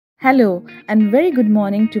Hello and very good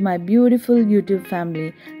morning to my beautiful YouTube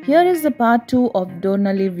family. Here is the part 2 of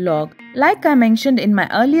Dornali vlog. Like I mentioned in my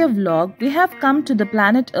earlier vlog, we have come to the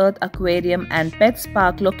Planet Earth Aquarium and Pets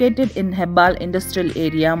Park located in Hebbal Industrial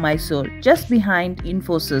Area, Mysore, just behind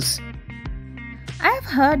Infosys. I have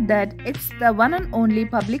heard that it's the one and only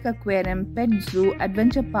public aquarium, pet zoo,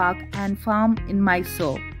 adventure park and farm in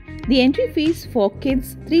Mysore. The entry fees for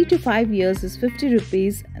kids 3 to 5 years is 50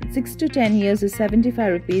 rupees, 6 to 10 years is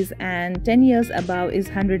 75 rupees and 10 years above is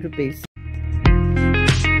 100 rupees.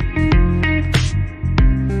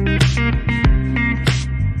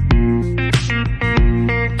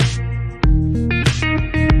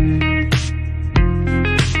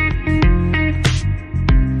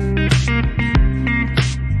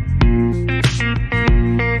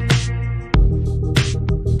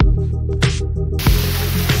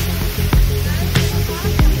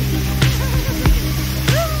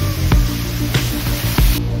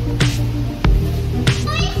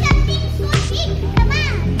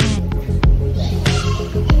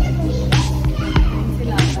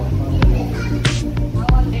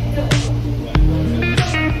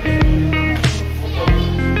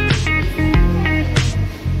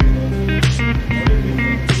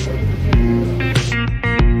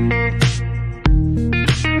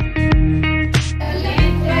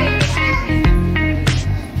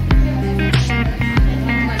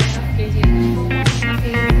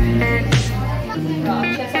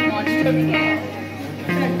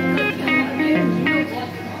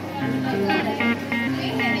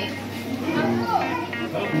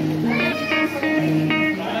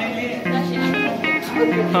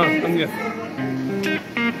 हाँ समझ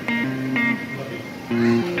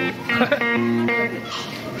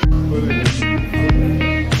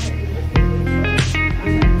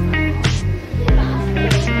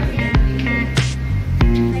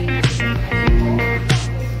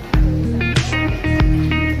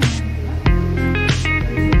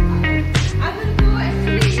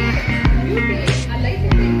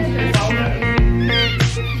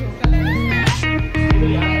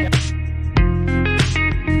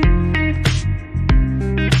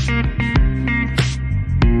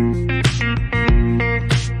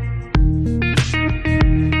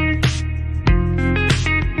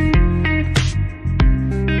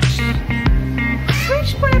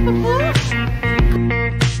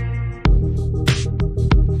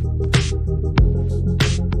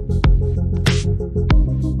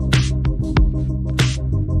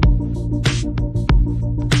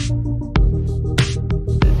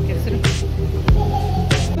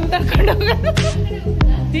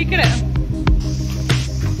दिख रहा है।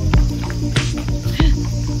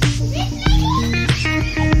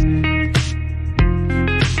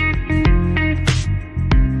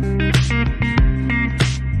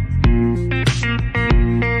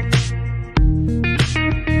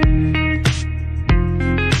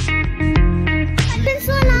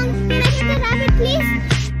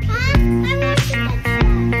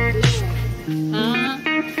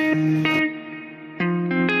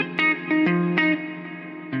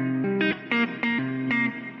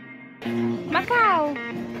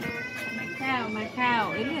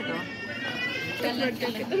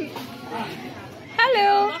 Hello.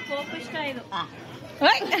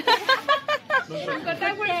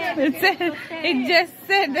 It just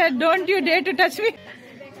said that don't you dare to touch me.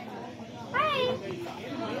 Hi.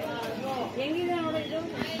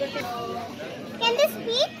 Can they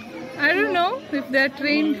speak? I don't know if they're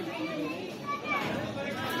trained.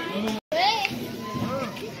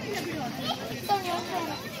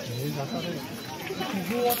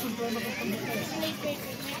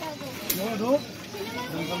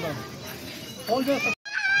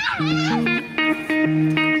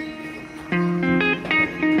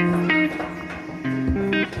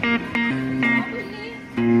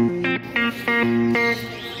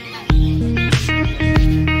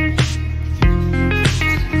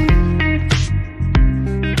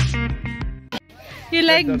 You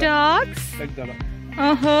like dogs? Like that.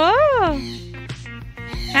 Oh,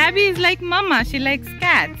 Abby is like Mama. She likes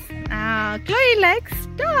cats. Chloe likes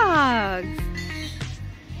dogs.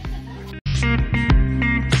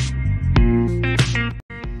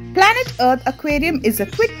 Planet Earth Aquarium is a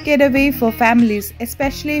quick getaway for families,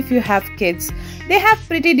 especially if you have kids. They have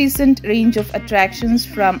pretty decent range of attractions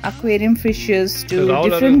from aquarium fishes to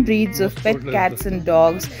different breeds of pet cats and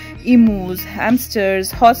dogs, emus,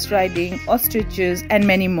 hamsters, horse riding, ostriches and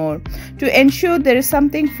many more, to ensure there is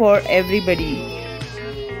something for everybody.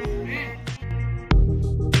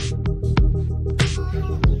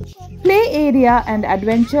 Play area and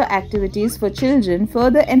adventure activities for children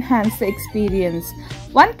further enhance the experience.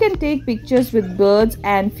 One can take pictures with birds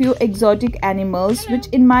and few exotic animals, which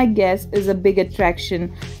in my guess is a big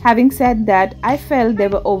attraction. Having said that, I felt they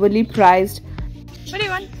were overly priced. What do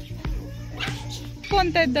you want?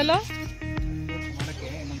 Phone teddalo?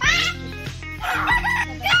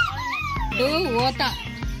 Do water.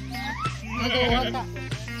 Do water.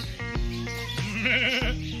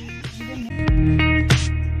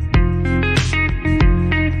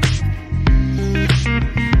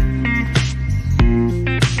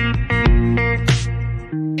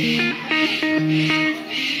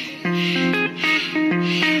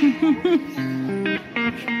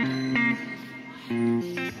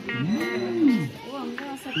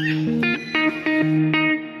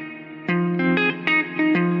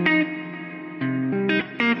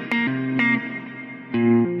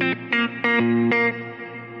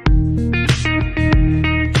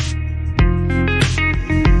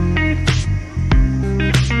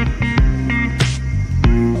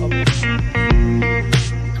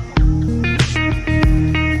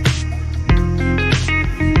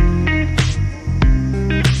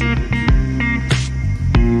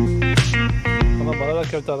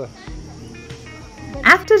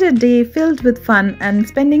 After a day filled with fun and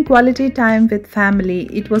spending quality time with family,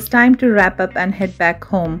 it was time to wrap up and head back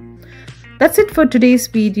home. That's it for today's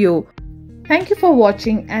video. Thank you for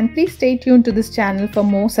watching and please stay tuned to this channel for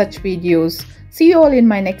more such videos. See you all in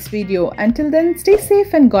my next video. Until then, stay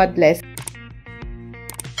safe and God bless.